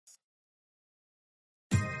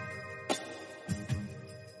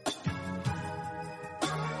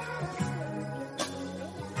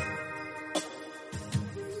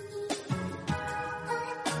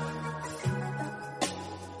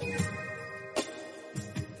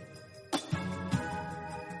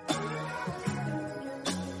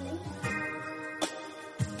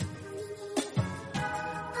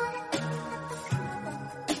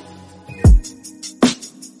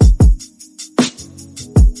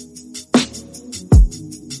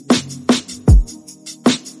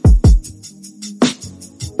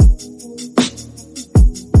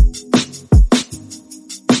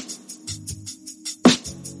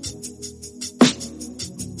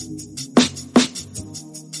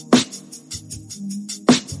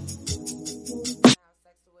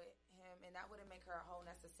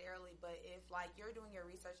like you're doing your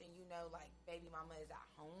research and you know like baby mama is at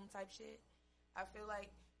home type shit, I feel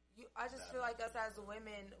like I just feel like us as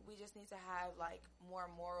women, we just need to have like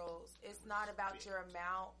more morals. It's not about your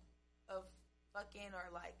amount of fucking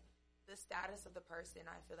or like the status of the person.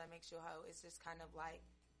 I feel that makes you a hoe. It's just kind of like,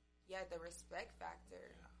 yeah, the respect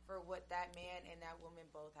factor for what that man and that woman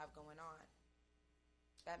both have going on.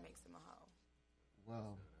 That makes them a hoe.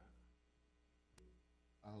 Well,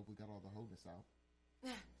 I hope we got all the wholeness out.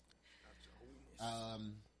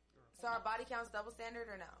 So our body count's double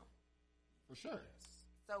standard or no? For sure.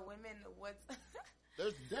 So women, what's...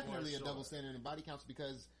 There's definitely a double standard in body counts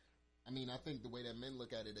because, I mean, I think the way that men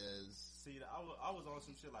look at it is... See, I was on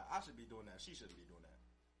some shit like, I should be doing that. She shouldn't be doing that.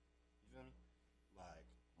 You feel me? Like...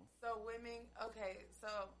 So women... Okay, so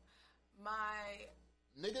my...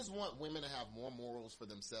 Niggas want women to have more morals for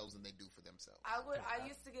themselves than they do for themselves. I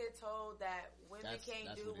used to get told that women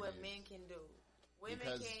can't do what men can do. Women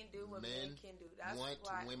can't do what men can do. That's want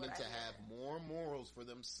women to have more morals for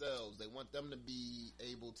themselves. They want them to be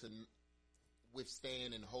able to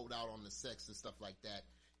withstand and hold out on the sex and stuff like that,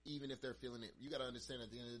 even if they're feeling it. You got to understand,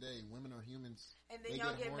 at the end of the day, women are humans. And then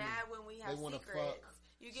y'all get mad when we have secrets.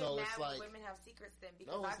 You get mad when women have secrets then.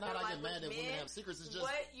 Because no, it's not I get mad that women have secrets. It's just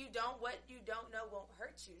what you don't know won't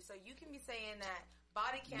hurt you. So you can be saying that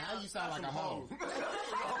body count. Now you sound like a hoe.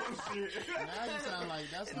 Now you sound like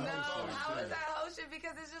that's no. How is that hoe shit?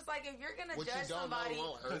 Because it's just like if you're gonna judge somebody,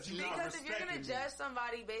 because if you're gonna judge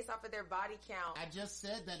somebody based off of their body count, I just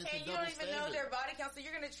said that it's and you don't even know their body count, so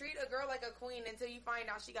you're gonna treat a girl like a queen until you find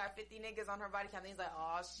out she got 50 niggas on her body count. And he's like,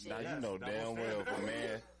 oh shit. Now you know damn well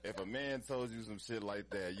if a man told you some shit like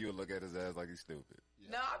that, you'll look at his ass like he's stupid.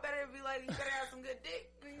 Yeah. No, I better be like, you better have some good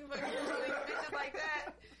dick. You better have bitches like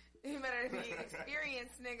that. You better be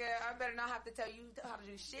experienced, nigga. I better not have to tell you how to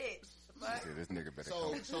do shit. But this nigga better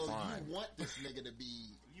so you want this nigga to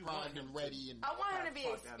be primed and ready, and I want him to be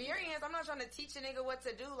experienced. I'm not trying to teach a nigga what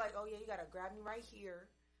to do. Like, oh yeah, you gotta grab me right here.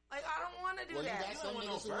 Like, I don't want to do that. You got some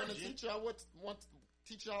niggas who want to teach y'all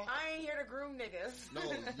teach y'all. I ain't here to groom niggas. No,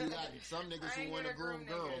 you got some niggas who want to groom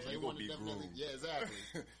girls. They want to definitely, exactly.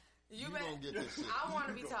 You gonna get this shit. I want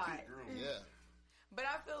to be taught. Yeah. But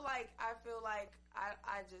I feel like I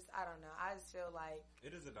don't know. I just feel like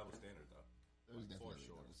it is a double standard though. There's definitely a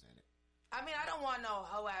double standard. I mean, I don't want no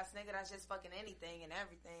hoe ass nigga that's just fucking anything and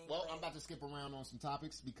everything. Well, I'm about to skip around on some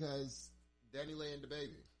topics because DaniLeigh and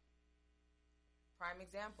DaBaby. Prime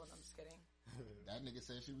example. No, I'm just kidding. That nigga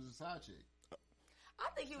said she was a side chick. I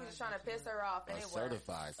think he was just trying to piss her off. And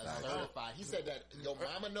certified. He said that your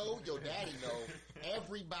mama know, your daddy know,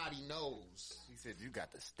 everybody knows. He said you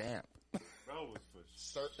got the stamp. Bro was for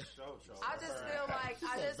sure. I just feel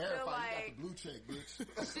like blue check, bitch.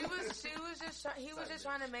 He was just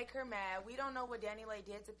trying to make her mad. We don't know what DaniLeigh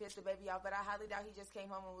did to piss DaBaby off, but I highly doubt he just came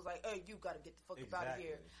home and was like, "Hey, you got to get the fuck up out of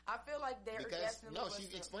here." I feel like they're definitely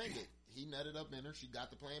she explained it. He nutted up in her. She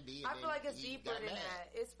got the plan B. I feel like it's deeper than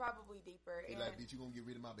that. It's probably deeper. He like, bitch, you gonna get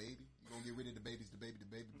rid of my baby? You gonna get rid of the baby? You gonna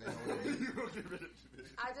get rid of the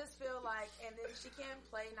baby? I just feel like, and then she can't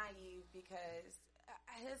play naive because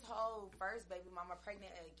his whole first baby mama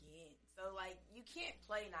pregnant again. So like, you can't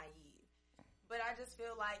play naive. But I just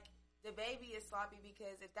feel like DaBaby is sloppy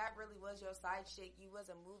because if that really was your side chick, you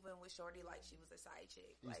wasn't moving with Shorty like she was a side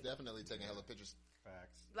chick. He's definitely taking hella pictures.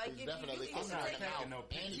 Facts. Like, he's if definitely you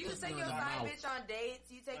take your side bitch on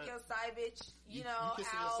dates, you take your side bitch, you know,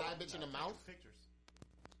 kissing out. your side bitch in the mouth? Pictures.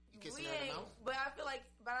 You kissing her in the mouth? But I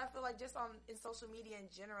feel like just in social media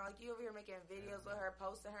in general, like you over here making videos with her,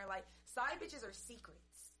 posting her, like side bitches are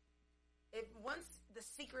secrets. If once the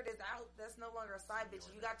secret is out, that's no longer a side bitch.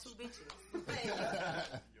 You got two bitches. Your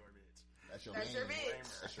bitch. That's your bitch.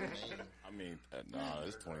 That's your name. I mean,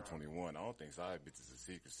 it's 2021. I don't think side bitches are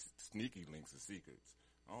secrets. Sneaky links are secrets.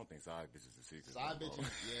 I don't think side bitches are secrets. Side bitches,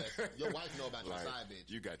 yeah. Your wife know about your side bitch.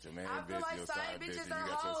 You got your man I feel like your side bitches are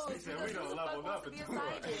hoes. We don't level up to be a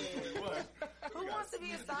side bitch. Who wants to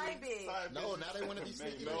be a side bitch? No, now they want to be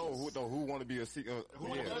sneaky links. Who want to be a secret? Who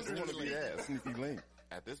want to be that sneaky link?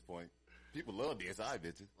 At this point, people love being side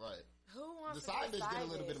bitches. Right. Who wants the side bitch get a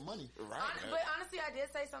little bit of money, right? But honestly, I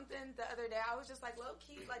did say something the other day. I was just like, low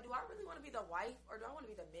key, like, do I really want to be the wife or do I want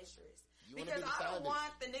to be the mistress? Because I don't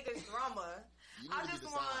want the nigga's drama. I just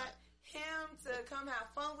want him to come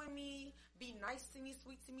have fun with me, be nice to me,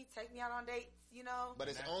 sweet to me, take me out on dates, you know. But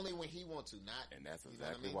it's only when he wants to, not. And that's you know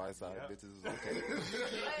what I exactly mean? why side bitches is okay.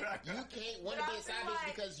 You can't want to But be I a side feel bitch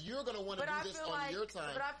like- because you're gonna want to but do I this feel on like- your time.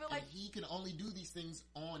 but I feel like- and he can only do these things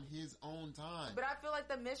on his own time. But I feel like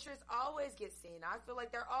the mistress always gets seen. I feel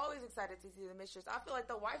like they're always excited to see the mistress. I feel like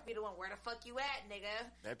the wife be the one, where the fuck you at, nigga?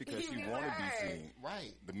 That because she You want to be heard. seen.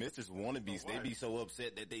 Right. The mistress want to be. They be so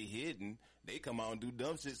upset that they hidden. They come out and do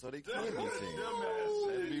dumb shit so they can be seen.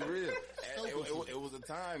 Let's be real. It was a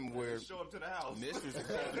time where Show up to the house. mistress is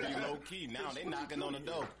supposed to be low key. Now they knocking on the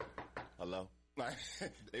door. Hello. Like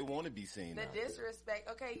they want to be seen. The now. disrespect.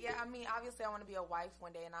 Okay, yeah, I mean, obviously I want to be a wife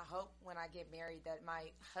one day, and I hope when I get married that my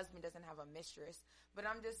husband doesn't have a mistress. But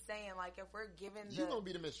I'm just saying, like, if we're given the... You gonna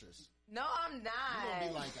be the mistress. No, I'm not. You gonna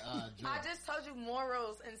be like Joe, I just told you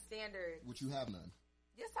morals and standards. which you have none.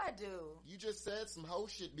 Yes, I do. You just said some hoe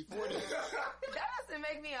shit before this. That doesn't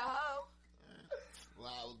make me a hoe.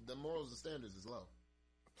 Wow, the morals and standards is low.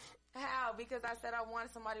 How? Because I said I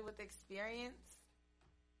want somebody with experience.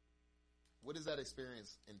 What does that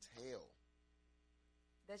experience entail?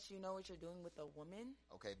 That you know what you're doing with a woman.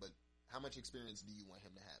 Okay, but how much experience do you want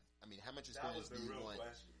him to have? I mean, how much That was experience the do you real want?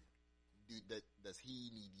 question. Does he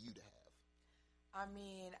need you to have? I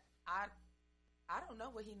mean, I don't know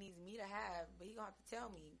what he needs me to have, but he gonna have to tell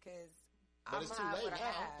me because But I'm it's gonna too have late what I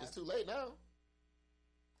now. have. It's too late now.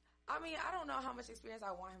 I mean, I don't know how much experience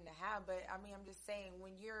I want him to have, but I mean, I'm just saying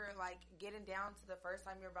when you're like getting down to the first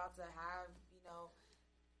time you're about to have, you know,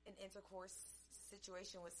 an intercourse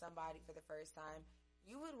situation with somebody for the first time,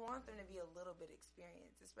 you would want them to be a little bit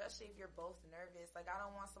experienced, especially if you're both nervous. Like, I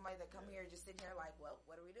don't want somebody that come here just sitting here like, well,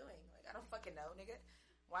 what are we doing? Like, I don't fucking know, nigga.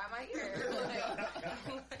 Why am I here?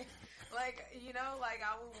 like, you know, like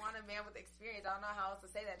I would want a man with experience. I don't know how else to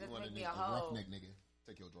say that. You Doesn't want make a me a hoe. roughneck nigga.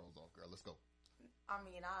 Take your drawers off, girl. Let's go. I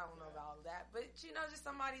mean, I don't know about all of that, but you know, just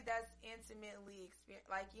somebody that's intimately experienced.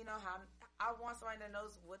 Like, you know, how I want somebody that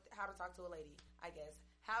knows how to talk to a lady. I guess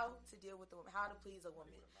how to deal with a woman, how to please a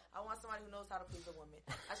woman. I want somebody who knows how to please a woman.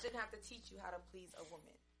 I shouldn't have to teach you how to please a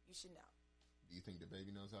woman. You should know. Do you think the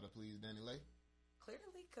baby knows how to please Danny Lay?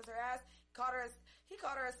 Clearly, because he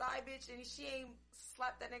called her a side bitch, and she ain't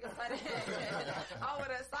slapped that nigga side of the head. I would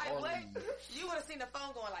have side Or what? leave. You would have seen the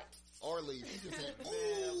phone going like. Or leave. She just said,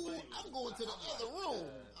 ooh, I'm going to the other room.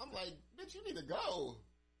 I'm like, bitch, you need to go.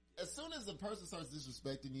 As soon as the person starts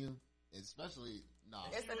disrespecting you, especially, nah.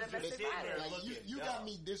 It's a was just domestic sitting there violence. Like, you looking got dumb.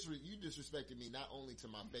 me you disrespected me not only to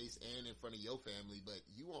my face and in front of your family, but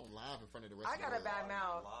you on live in front of the rest I of got the a bad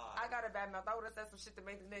world. mouth. I got a bad mouth. I would have said some shit to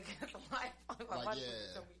make the nigga get the life. I'm like, why, yeah.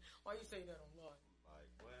 you tell me, why you say that on live? Like,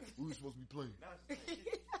 what? We were supposed to be playing. Nah, she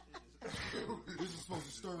just- This is supposed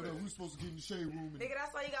to stir it up. We were supposed to get in the shade room. And Nigga,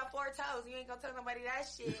 that's why you got 4 toes. You ain't gonna tell nobody that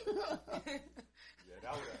shit. Yeah,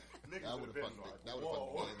 that would have been like, That would have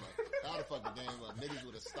whoa. fucked the game up. Niggas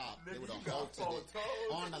would have stopped. They would have Niggas got halted it 4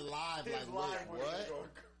 toes. on the live. His Like, life wait, would what? go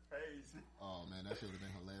crazy. Oh man, that should have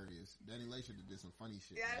been hilarious. Danny Lay should have did some funny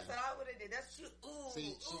shit. Yeah, man. that's what I would have did. That's you. Ooh,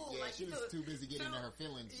 See, ooh. Like, she was too busy getting into her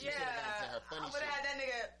feelings. She Yeah. should have gotten to her I funny would have had shit. that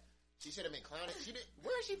nigga. She should have been clowning.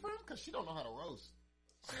 Where is she from? Because she don't know how to roast.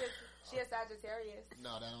 She is Sagittarius.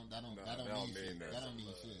 No, that don't that mean don't shit. mean that. That don't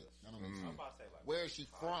mean shit. That don't mean I'm shit. about to say, like, Where is she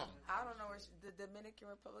from? I don't know where the Dominican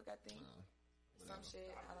Republic, I think. Some whatever.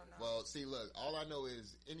 shit. I don't know. Well, see, look, all I know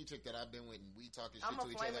is any chick that I've been with and we talking shit I'm a to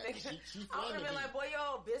each flaming other, nigga. she I would have flaming been me. like, boy,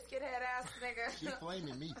 yo, biscuit head ass nigga. She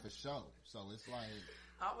flaming me for sure. So it's like,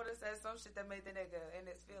 I would have said some shit that made the nigga in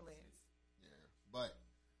his feelings. yeah. But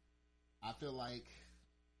I feel like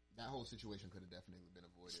that whole situation could have definitely been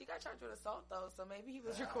avoided. She got charged with assault though, so maybe he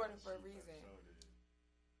was recording for a reason.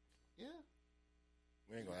 Yeah.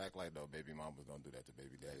 We ain't gonna act like though baby mamas don't do that to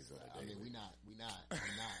baby daddies on the I mean, daily. we not.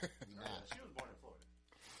 She was born in Florida.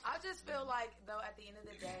 I just feel like, though, at the end of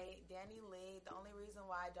the day, Danny Lee, the only reason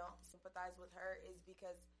why I don't sympathize with her is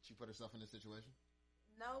because, She put herself in this situation.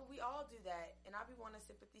 no, we all do that. And I be wanting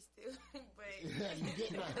sympathy still. But, You get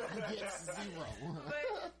none. You get zero.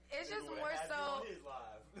 but it's just He more would've had you so, on his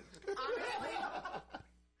live. honestly,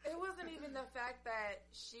 it wasn't even the fact that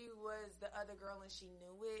she was the other girl and she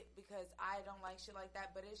knew it, because I don't like shit like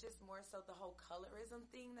that, but it's just more so the whole colorism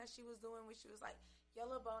thing that she was doing, where she was like,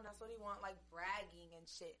 yellow bone, that's what he want, like bragging and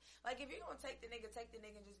shit. Like, if you're gonna take the nigga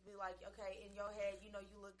and just be like, okay, in your head, you know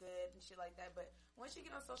you look good and shit like that, but once you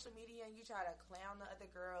get on social media and you try to clown the other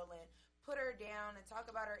girl and put her down and talk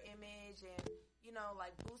about her image and, you know,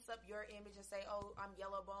 like boost up your image and say, oh, I'm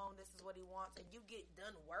yellow bone, this is what he wants, and you get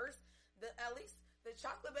done worse, at least the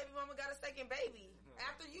chocolate baby mama got a second baby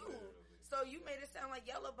after you. So you made it sound like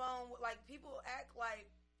yellow bone, like people act like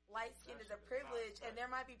light skin is a privilege, and there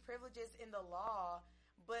might be privileges in the law,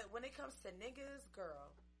 but when it comes to niggas,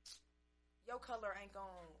 girl, your color ain't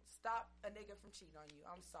gonna stop a nigga from cheating on you.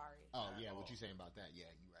 I'm sorry. Oh yeah, what you saying about that?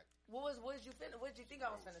 Yeah, you right. What did you think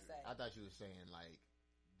I was gonna say? I thought you were saying like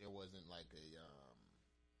there wasn't like a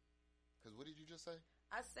because what did you just say?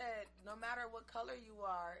 I said no matter what color you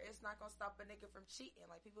are, it's not gonna stop a nigga from cheating.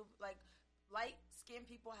 Like people, like light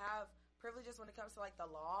skinned people have privileges when it comes to like the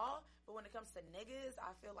law, but when it comes to niggas,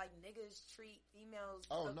 I feel like niggas treat females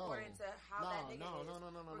according to how that nigga is,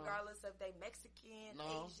 regardless if they Mexican,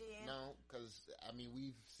 Asian. No, because I mean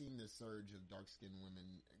we've seen this surge of dark skinned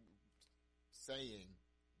women saying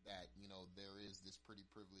that there is this pretty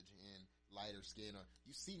privilege in lighter skin, or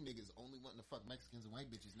you see niggas only wanting to fuck Mexicans and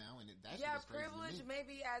white bitches now, and that's privilege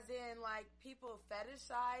maybe as in like people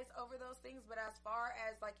fetishize over those things, but as far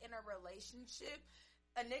as like in a relationship,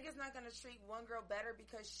 a nigga's not gonna treat one girl better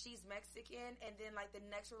because she's Mexican, and then like the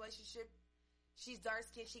next relationship she's dark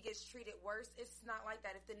skinned, she gets treated worse. It's not like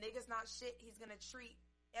that. If the nigga's not shit, he's gonna treat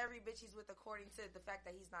every bitch he's with according to the fact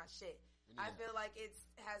that he's not shit. Yeah. I feel like it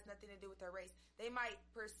has nothing to do with her race. They might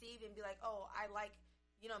perceive and be like, oh, I like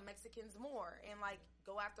Mexicans more, and like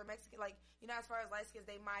go after Mexican, like as far as light skins,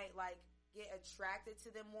 they might like get attracted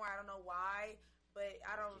to them more. I don't know why, but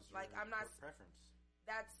I don't like. I'm not preference.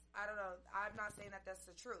 I don't know. I'm not saying that that's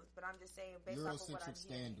the truth, but I'm just saying based off of what I'm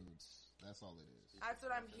hearing. Standards. That's all it is. That's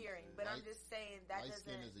what I'm hearing, but I'm just saying that light doesn't.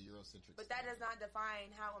 Skin is a Eurocentric. But that does not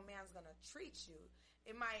define how a man's gonna treat you.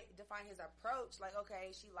 It might define his approach, like, okay,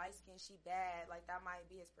 she light-skinned, she bad, like, that might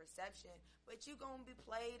be his perception, but you gonna be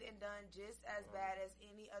played and done just as bad as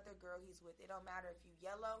any other girl he's with. It don't matter if you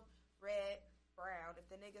yellow, red, brown. If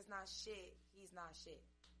the nigga's not shit, he's not shit.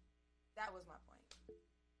 That was my point.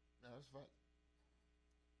 No, that's fine.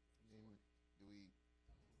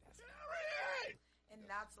 That's not right! And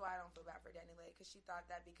that's why I don't feel bad for Danny Lay, because she thought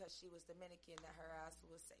that because she was Dominican that her ass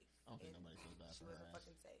was safe. I don't think nobody feels bad for her ass. She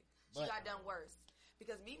wasn't fucking safe. She got done worse.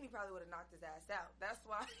 Because Mimi probably would have knocked his ass out. That's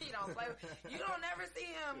why you don't play. You don't never see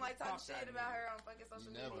him like talk shit about her on fucking social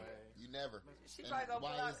media. You never. She probably gonna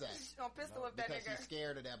pull out. She's gonna pistol whip that nigga. Because he's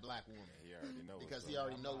scared of that black woman. He already knows. Because he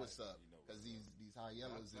already know what's up. Because these high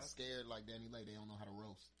yellows is scared like Danny Lay. They don't know how to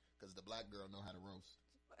roast. Because the black girl know how to roast.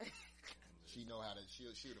 She know how to. She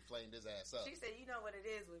would have flamed his ass up. She said, "You know what it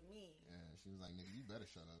is with me." Yeah, she was like, "Nigga, you better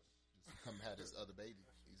shut up. Just come have this other baby."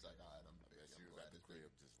 He's like, "All right, I'm big. She was at the crib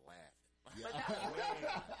just laughing." Yeah.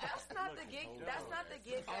 But that's not the gig. That's not the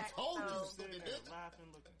give back. I told you, stupid bitch. Laughing,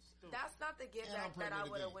 looking stupid. That's not the give back that I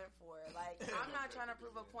would have went for. Like, I'm not trying to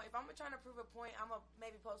prove a point. If I'm trying to prove a point, I'm gonna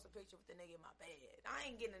maybe post a picture with the nigga in my bed. I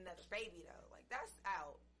ain't getting another baby though. Like, that's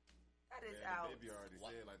out. That is out. The baby already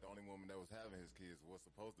said like the only woman that was having his kids was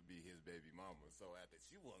supposed to be his baby mama. So after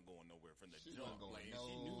she wasn't going nowhere from the jump, like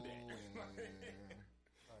she knew that.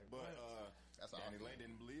 But that's Danny Lay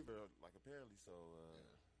didn't believe her, like apparently. So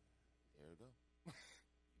there we go.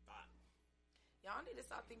 Y'all need to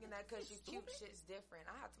stop thinking that because you cute, shit's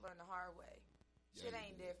different. I had to learn the hard way. Shit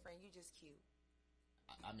ain't different. You just cute.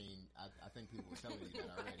 I mean, I think people were telling you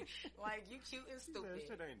that already. Like, you cute and stupid.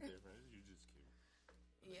 Shit ain't different. You just cute.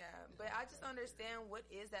 Yeah, but I just understand what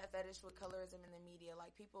is that fetish with colorism in the media.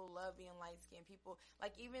 Like, people love being light-skinned. People,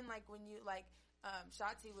 like, even, like, when you, like,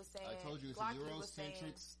 Shotzi was saying. I told you it's Glocky a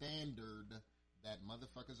Eurocentric standard that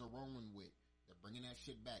motherfuckers are rolling with. They're bringing that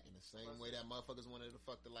shit back in the same way that motherfuckers wanted to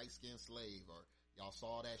fuck the light-skinned slave, or y'all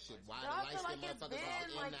saw that shit. Why the light-skinned motherfuckers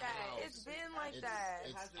are in the house? It's been like that.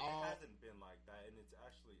 It hasn't been like that, and it's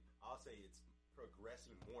actually, I'll say it's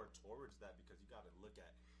progressing more towards that because you got to look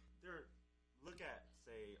at,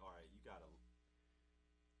 say, all right, you got to,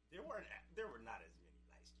 there were not as many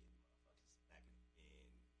light-skinned motherfuckers back in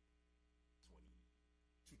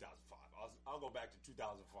 2005. I'll go back to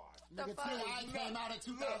 2005. Nigga, T.I. came out in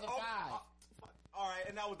 2005. All right,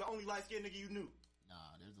 and that was the only light-skinned nigga you knew. Nah,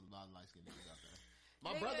 there's a lot of light-skinned niggas out there.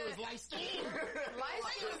 My brother is light-skinned.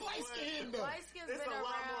 Light-skinned. Light-skinn's been around. There's a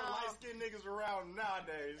lot more light-skinned niggas around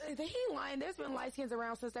nowadays. He lying. There's been light-skins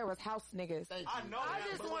around since there was house niggas. I know I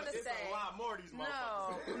that, just want to say. There's a lot more of these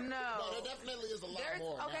motherfuckers. No. There definitely is a lot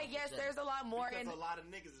more. Okay, yes, there's a lot more. Because a lot of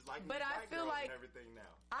niggas is like but I feel like and everything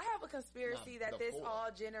now. I have a conspiracy that this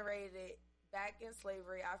all generated back in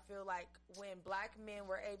slavery. I feel like when black men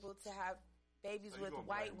were able to have babies with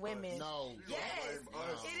white women. No. Yes.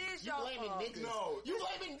 It is you your blaming fault. niggas. No. You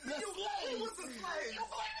blaming the slaves. What's the slaves? You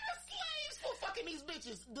blaming the slaves for fucking these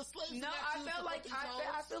bitches. The slaves. No,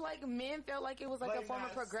 I feel like men felt like it was like a form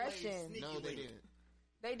of progression. No, they didn't.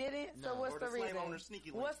 They didn't? No. So what's Or the the slave reason? owner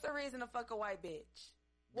sneaky link. What's the reason to fuck a white bitch?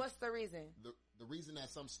 What's the reason? The reason that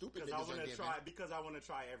some stupid Because niggas are giving. Because I want to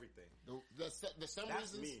try everything. Some That's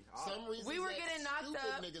reasons. me. Some reasons We were that getting knocked stupid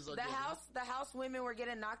up. Niggas are The house women were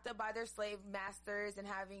getting knocked up by their slave masters and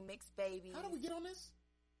having mixed babies. How do we get on this?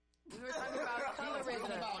 We were talking about colorism.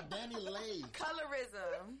 Talking about Danny Lay.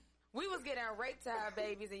 Colorism. We was getting raped to have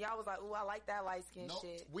babies, and y'all was like, "Ooh, I like that light skin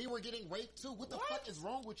shit." We were getting raped too. What the fuck is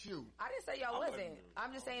wrong with you? I didn't say y'all wasn't.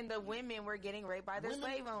 I'm just saying the women were getting raped by their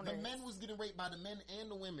slave owners. The men was getting raped by the men and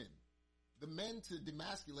the women. The men to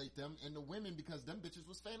demasculate them, and the women because them bitches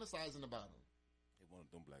was fantasizing about them. They wanted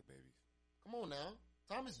them black babies. Come on now,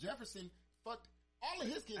 Thomas Jefferson fucked all of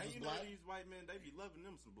his kids. Was black. These white men, they be loving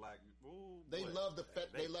them some black. Ooh, they love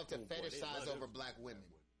they love to fetishize over black women.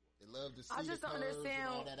 They love to see I just don't understand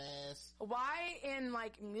all that ass. Why in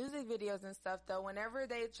like music videos and stuff though, whenever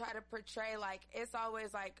they try to portray like it's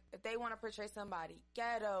always like if they want to portray somebody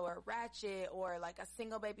ghetto or ratchet or like a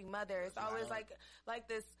single baby mother, it's always like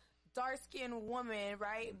this dark-skinned woman,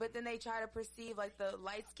 right? But then they try to perceive like the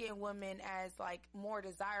light-skinned woman as like more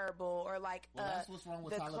desirable or like that's what's wrong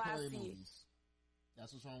with Tyler classy. Perry movies.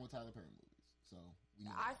 That's what's wrong with Tyler Perry movies. So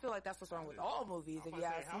I feel like that's what's wrong with all movies, if you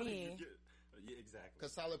ask me. Yeah, exactly.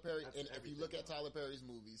 Because Tyler Perry, and if you look at Tyler Perry's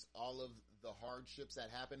movies, all of the hardships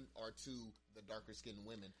that happen are to the darker skinned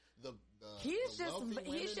women. He's just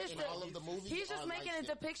making a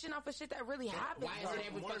depiction off of shit that really happened. Why is it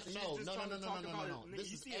every fucking no?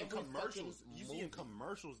 This is in commercials. You see in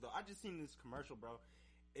commercials though. I just seen this commercial, bro.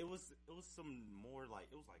 It was some more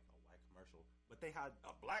like it was like a white commercial, but they had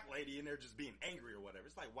a black lady in there just being angry or whatever.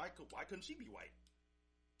 It's like why couldn't she be white?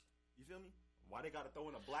 You feel me? Why they gotta throw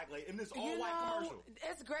in a black lady in this all-white commercial?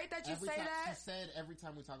 It's great that you say that. She said every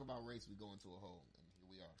time we talk about race, we go into a hole, and here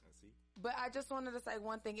we are. See? But I just wanted to say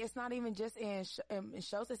one thing. It's not even just in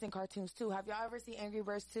shows, it's in cartoons, too. Have y'all ever seen Angry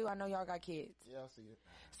Birds 2? I know y'all got kids. Yeah, I see it.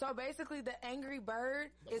 So basically, the Angry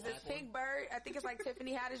Bird is this pink bird. I think it's like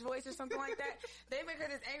Tiffany Haddish voice or something like that. They make her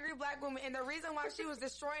this angry black woman. And the reason why she was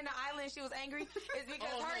destroying the island, she was angry, is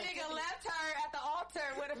because her nigga left her at the altar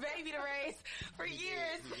with a baby to raise for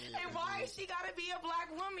years. And why she gotta be a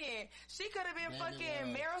black woman? She could have been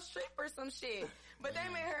fucking Meryl Streep or some shit. But they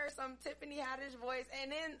made her some Tiffany Haddish voice.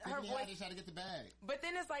 And then her voice. Tiffany Haddish had to get the bag. But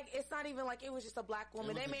then it's like, it's not even like it was just a black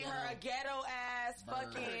woman. They made her a ghetto ass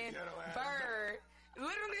fucking bird.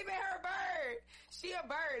 Literally made her a bird. She a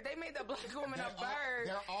bird. They made the black woman a bird.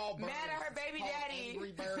 They're all birds. Mad at her baby daddy.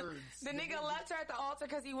 Angry birds. The nigga left her at the altar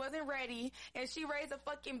because he wasn't ready, and she raised a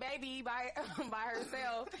fucking baby by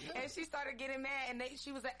herself. And she started getting mad, and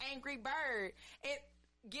she was an angry bird. And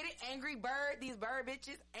get it, angry bird. These bird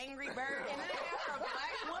bitches, angry bird, and then they got her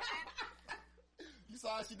black woman. You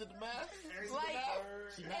saw how she did the math?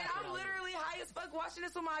 And I'm literally high as fuck watching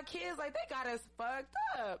this with my kids. Like, they got us fucked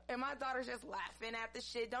up. And my daughter's just laughing at the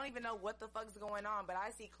shit. Don't even know what the fuck's going on, but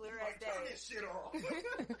I see clear as day. Turn this shit off.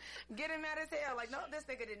 Getting mad as hell. Like, no, this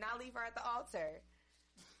nigga did not leave her at the altar.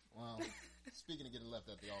 Wow. Speaking of getting left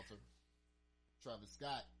at the altar, Travis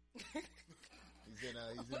Scott. He's in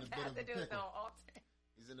a bit of a pickle.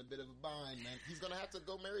 He's in a bit of a bind, man. He's going to have to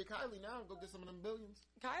go marry Kylie now and go get some of them billions.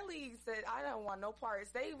 Kylie said, I don't want no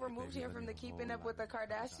parts. They removed him from the Keeping Up with the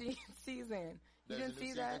Kardashians season. You didn't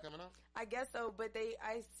see that? Coming up? I guess so, but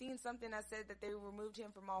I seen something that said that they removed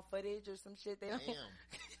him from all footage or some shit. Damn.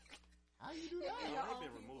 How you do that? They've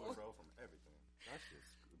been removed, bro, from everything. That's just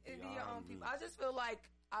it'd be your own people.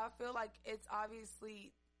 I feel like it's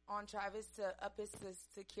obviously on Travis to up his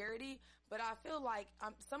security, but I feel like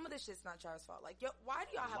some of this shit's not Travis' fault. Like, why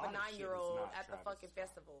do y'all have a 9-year-old at the fucking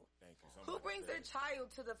festival? Thank you. Who brings their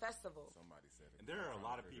child to the festival? Somebody said it. And there are a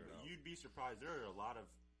lot of people. You'd be surprised. There are a lot of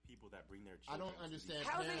people that bring their children. I don't understand.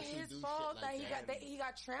 How is it his fault that he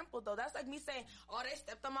got trampled though? That's like me saying, "Oh, they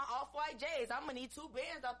stepped on my off-white J's. I'm gonna need 2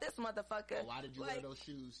 bands off this motherfucker." Well, why did you wear those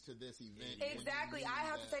shoes to this event? Exactly. I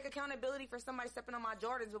have to take accountability for somebody stepping on my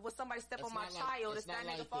Jordans, but when somebody step on my child, it's that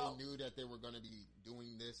nigga fault. They knew that they were going to be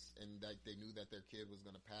doing this, and that they knew that their kid was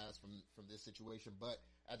going to pass from this situation. But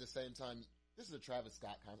at the same time, this is a Travis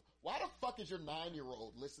Scott concert. Why the fuck is your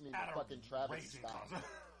 9-year-old listening to fucking Travis Scott?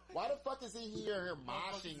 Why the fuck is he here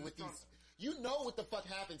moshing with these? You know what the fuck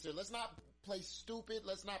happens here. Let's not play stupid.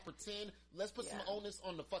 Let's not pretend. Let's put some onus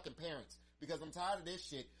on the fucking parents. Because I'm tired of this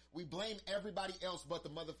shit. We blame everybody else but the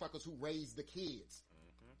motherfuckers who raised the kids.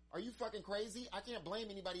 Are you fucking crazy? I can't blame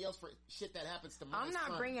anybody else for shit that happens to my son. I'm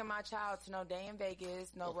not bringing my child to no day in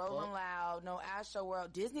Vegas, no Rolling Loud, no Astro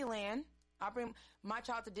World, Disneyland. I'll bring my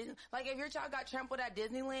child to Disney. Like, if your child got trampled at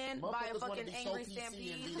Disneyland by a fucking angry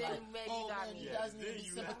stampede, then maybe you got me. You guys need to be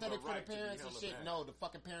sympathetic for the parents and shit. No, the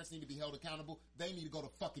fucking parents need to be held accountable. They need to go to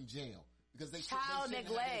fucking jail. Because they child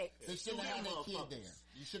neglect. They shouldn't have their kid there.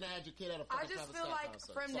 You shouldn't have had your kid at a fucking I just feel like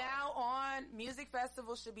from now on, music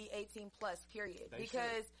festivals should be 18 plus, period.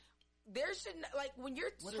 Because there shouldn't, like, when you're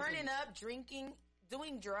turning up, drinking,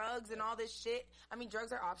 doing drugs and all this shit. I mean,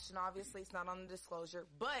 drugs are optional. Obviously, it's not on the disclosure.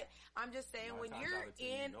 But I'm just saying, when you're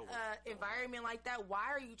in an environment like that, why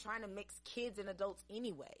are you trying to mix kids and adults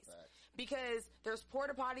anyways? Right. Because there's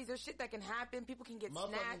porta potties, there's shit that can happen. People can get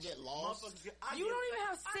snatched. Get lost. You don't even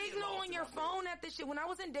have signal on your phone at this shit. When I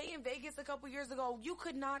was in Dayton, Vegas a couple years ago, you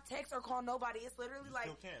could not text or call nobody. It's literally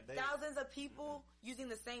thousands of people using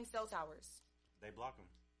the same cell towers. They block them.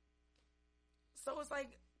 So it's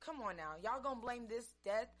like, come on now. Y'all gonna blame this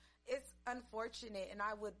death? It's unfortunate, and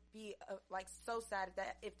I would be so sad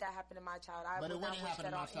if that happened to my child. But it wouldn't happen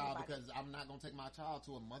to my child because I'm not gonna take my child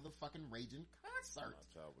to a motherfucking raging concert.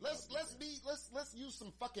 Let's use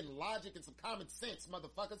some fucking logic and some common sense,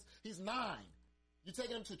 motherfuckers. He's 9. You're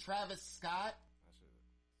taking him to Travis Scott,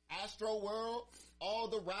 Astro World, all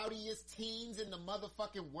the rowdiest teens in the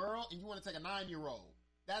motherfucking world, and you want to take a 9-year-old.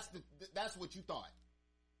 That's what you thought.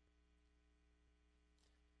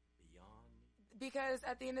 Because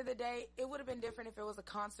at the end of the day, it would have been different if it was a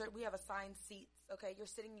concert. We have assigned seats, okay? You're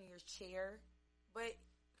sitting in your chair. But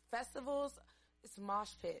festivals, it's mosh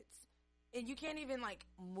pits. And you can't even,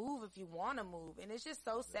 move if you want to move. And it's just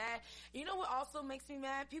so sad. You know what also makes me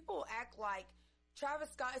mad? People act like Travis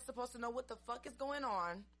Scott is supposed to know what the fuck is going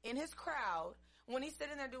on in his crowd when he's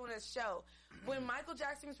sitting there doing his show. When Michael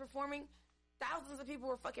Jackson was performing, thousands of people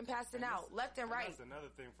were fucking passing out left and right. That's another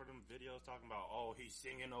thing for them videos talking about, he's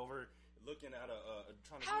singing over... Looking at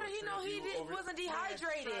trying to how did he know he wasn't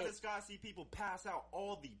dehydrated? Travis Scott see people pass out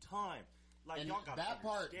all the time. Like, y'all got that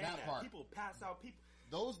part. People pass out.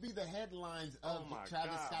 Those be the headlines of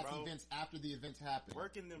Travis Scott's events after the events happen.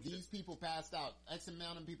 These people passed out. X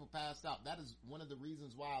amount of people passed out. That is one of the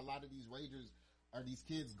reasons why a lot of these ragers or these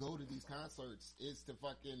kids go to these concerts is to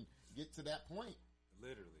fucking get to that point.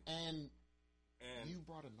 Literally. And you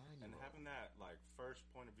brought a 9-year-old. And having that first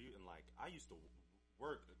point of view, and I used to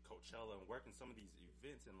work at Coachella and work in some of these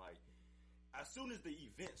events, and as soon as the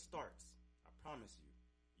event starts, I promise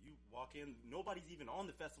you walk in, nobody's even on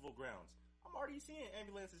the festival grounds. I'm already seeing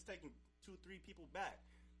ambulances taking 2-3 people back.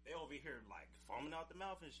 They over here foaming out the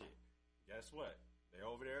mouth and shit. Guess what? They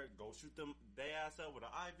over there, go shoot them they ass up with an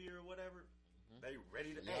IV or whatever. They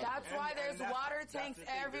ready to. That's why there's water tanks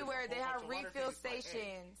everywhere. They have refill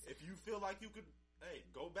stations. If you feel like you could. Hey,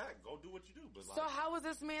 go back. Go do what you do. But so how is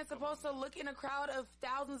this man supposed to look in a crowd of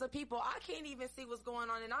thousands of people? I can't even see what's going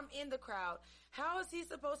on, and I'm in the crowd. How is he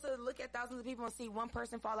supposed to look at thousands of people and see one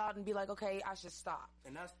person fall out and be like, okay, I should stop?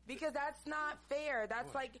 Because that's not fair.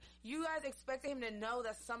 That's you guys expected him to know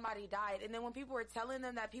that somebody died. And then when people were telling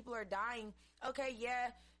them that people are dying, okay,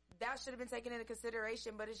 yeah, that should have been taken into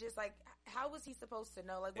consideration, but it's just how was he supposed to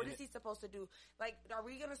know? What is he supposed to do? Are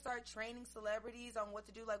we going to start training celebrities on what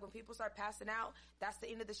to do? When people start passing out, that's the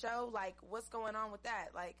end of the show? What's going on with that?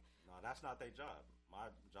 No, that's not their job. My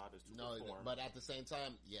job is to perform. But at the same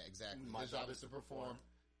time, yeah, exactly. His job is to perform,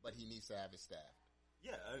 but he needs to have his staff.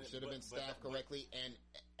 Yeah. It should have been staffed correctly, and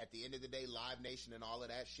at the end of the day, Live Nation and all of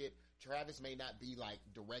that shit, Travis may not be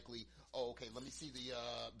directly, okay, let me see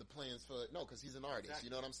the plans for, no, because he's an artist, exactly.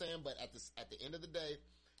 You know what I'm saying? But at the end of the day,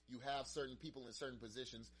 you have certain people in certain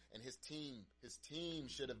positions, and his team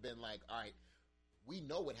should have been all right, we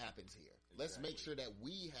know what happens here. Exactly. Let's make sure that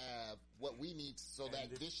we have what we need so that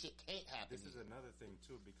this shit can't happen. This is another thing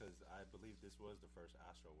too, because I believe this was the first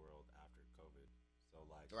Astro World after COVID. So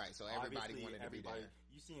right, so everybody wanted to be there.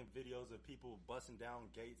 You seeing videos of people busting down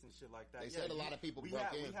gates and shit like that. They said a lot of people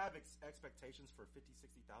broke in. We have expectations for 50,000,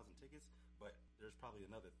 60,000 tickets, but there's probably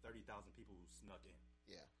another 30,000 people who snuck in.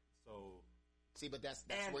 Yeah. So see, but that's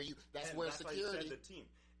where security. Why you said the team.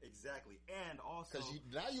 Exactly. And also, because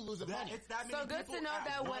now you losing money. So good to know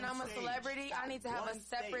that when I'm a celebrity, I need to have a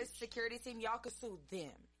separate security team. Y'all can sue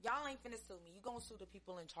them. Y'all ain't finna sue me. You gonna sue the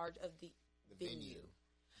people in charge of the venue.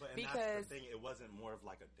 But because that's the thing, it wasn't more of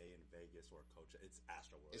a day in Vegas or Coachella. It's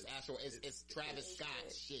Astro World. It's Travis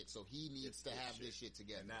Scott's shit, so he needs to have this shit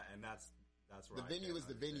together. And that's the venue is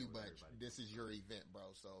the venue, but this is your event, bro.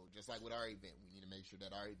 So just like with our event, we need to make sure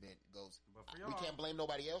that our event goes. We can't blame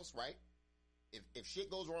nobody else, right? If shit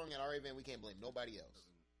goes wrong at our event, we can't blame nobody else.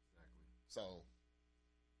 Exactly. So,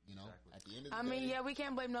 at the end of the day. Yeah, we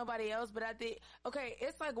can't blame nobody else, but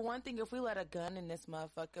it's one thing if we let a gun in this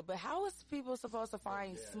motherfucker, but how is people supposed to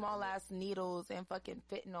find small ass needles and fucking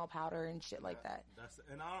fentanyl powder and shit like that?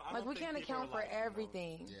 I we can't account for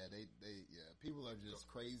everything. People are just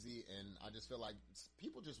crazy, and I just feel like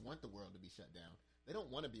people just want the world to be shut down. They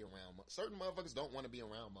don't want to be around. Certain motherfuckers don't want to be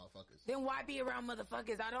around motherfuckers. Then why be around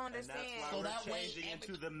motherfuckers? I don't understand. And that's why we're changing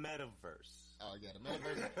into the metaverse. Oh yeah, the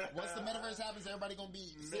metaverse. Once the metaverse happens, everybody gonna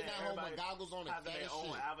be sitting at home with goggles on and fat as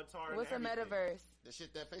shit. Avatar. What's a metaverse? The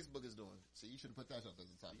shit that Facebook is doing. So you should have put that up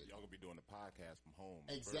as a topic. Y'all gonna be doing the podcast from home.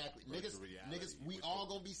 Exactly, niggas. We all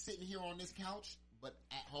gonna be sitting here on this couch, but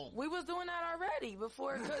at home. We was doing that already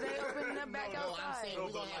before they opened them back outside. I'm saying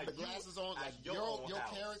we're gonna have the glasses on, like your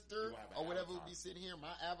character or whatever will be sitting here.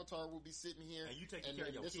 My avatar will be sitting here, and you taking care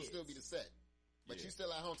of your kids. This will still be the set. But you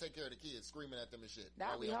still at home, take care of the kids, screaming at them and shit.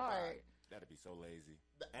 That'd be hard. That'd be so lazy.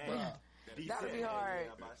 That'd be hard.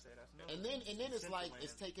 And then it's like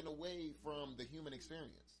it's taken away from the human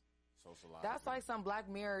experience. Socializing. That's like some Black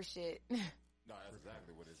Mirror shit. No, that's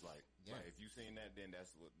exactly what it's like. Yeah. Like, if you seen that, then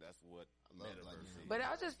that's what metaverse is. But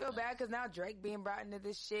I just feel bad because now Drake being brought into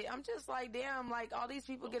this shit. I'm just like, damn, like all these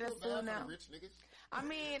people get us sued now. Rich niggas. I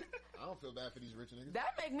mean, I don't feel bad for these rich niggas.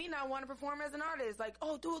 That make me not want to perform as an artist. Like,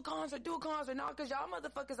 oh, do a concert. No, because y'all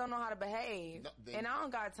motherfuckers don't know how to behave. No, and I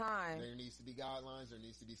don't got time. There needs to be guidelines. There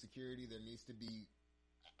needs to be security. There needs to be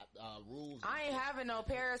rules. I ain't having no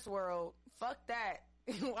Paris World. Fuck that.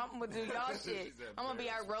 I'm gonna do y'all shit. I'm gonna be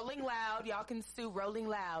at Rolling Loud. Y'all can sue Rolling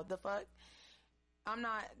Loud. The fuck? I'm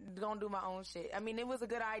not gonna do my own shit. I mean, it was a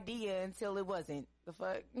good idea until it wasn't. The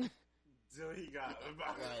fuck? Till he got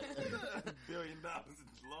about $1 billion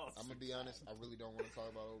lost. I'm gonna be honest. I really don't want to talk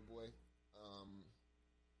about old boy.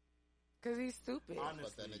 Cause he's stupid.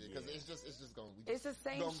 Honestly, because it's just going. It's the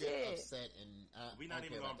same shit. Get upset and we're not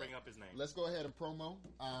even gonna bring up his name. Let's go ahead and promo.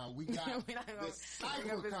 We got this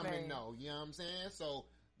Cypher coming. No, you know what I'm saying. So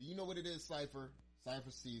you know what it is, Cypher.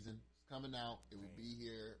 Cypher season is coming out. It will be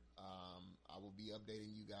here. I will be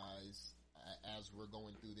updating you guys as we're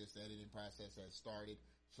going through this. The editing process has started.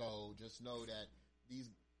 So just know that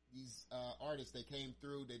these artists, they came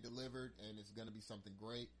through, they delivered, and it's going to be something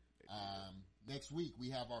great. Next week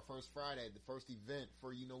we have our first Friday, the first event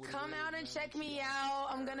for you know what. Come out and check me out.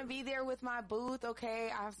 I'm gonna be there with my booth.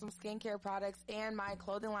 Okay, I have some skincare products and my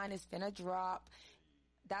clothing line is finna drop.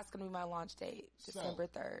 That's gonna be my launch date, December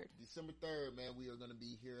 3rd. December 3rd, man. We are gonna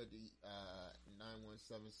be here at the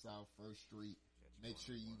 917 South 1st Street. Make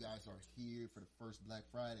sure you guys are here for the first Black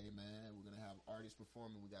Friday, man. We're gonna have artists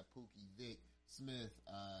performing. We got Pookie, Vic, Smith,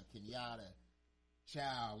 Kenyatta,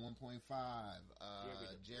 Chow 1.5,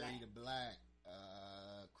 Jerry the Black,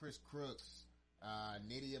 Chris Crooks,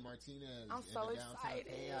 Nydia Martinez. I'm so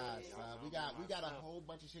excited. We got a whole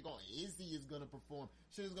bunch of shit going. Izzy is gonna perform.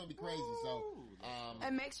 Shit is gonna be crazy. So,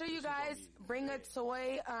 and make sure you guys bring a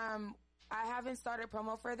toy. I haven't started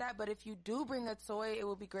promo for that, but if you do bring a toy, it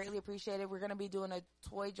will be greatly appreciated. We're going to be doing a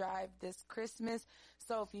toy drive this Christmas.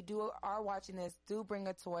 So if you are watching this, do bring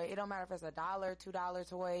a toy. It don't matter if it's $1, $2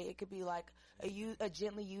 toy. It could be like a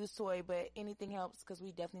gently used toy, but anything helps because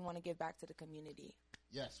we definitely want to give back to the community.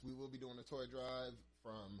 Yes, we will be doing a toy drive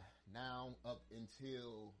from now up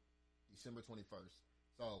until December 21st.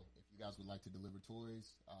 So if you guys would like to deliver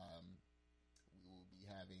toys, we will be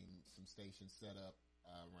having some stations set up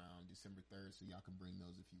around December 3rd, so y'all can bring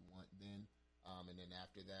those if you want then. And then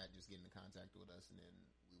after that, just get in contact with us, and then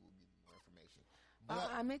we will give you more information.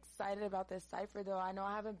 I'm excited about this Cypher, though. I know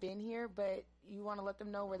I haven't been here, but you want to let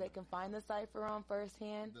them know where they can find the Cypher on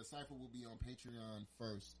firsthand? The Cypher will be on Patreon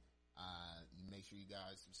first. You make sure you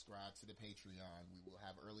guys subscribe to the Patreon. We will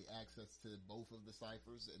have early access to both of the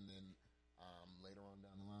Cyphers, and then later on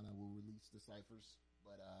down the line, I will release the Cyphers.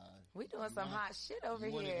 But we doing some hot shit over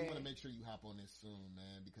here. You want to make sure you hop on this soon,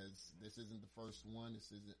 man, because this isn't the first one. This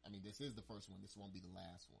is the first one. This won't be the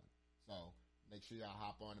last one. So make sure y'all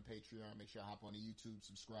hop on the Patreon. Make sure y'all hop on the YouTube.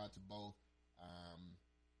 Subscribe to both.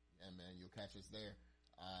 And man, you'll catch us there.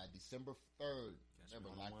 December 3rd. Remember,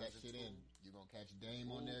 lock that shit in. You're gonna catch Dame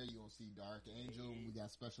on there. You're gonna see Dark Angel. We got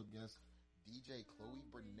special guest DJ Chloe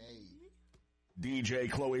Brenay. DJ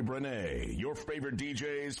Chloe Brenay, your favorite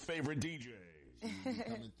DJ's favorite DJ. She'll be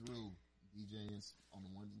coming through, DJing on the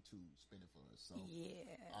ones and twos, spinning for us. So yeah,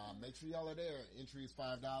 make sure y'all are there. Entry is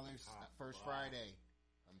 $5. First Friday,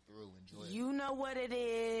 come through, enjoy it. You know what it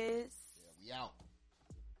is. Yeah, we out.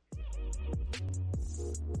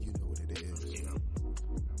 You know what it is.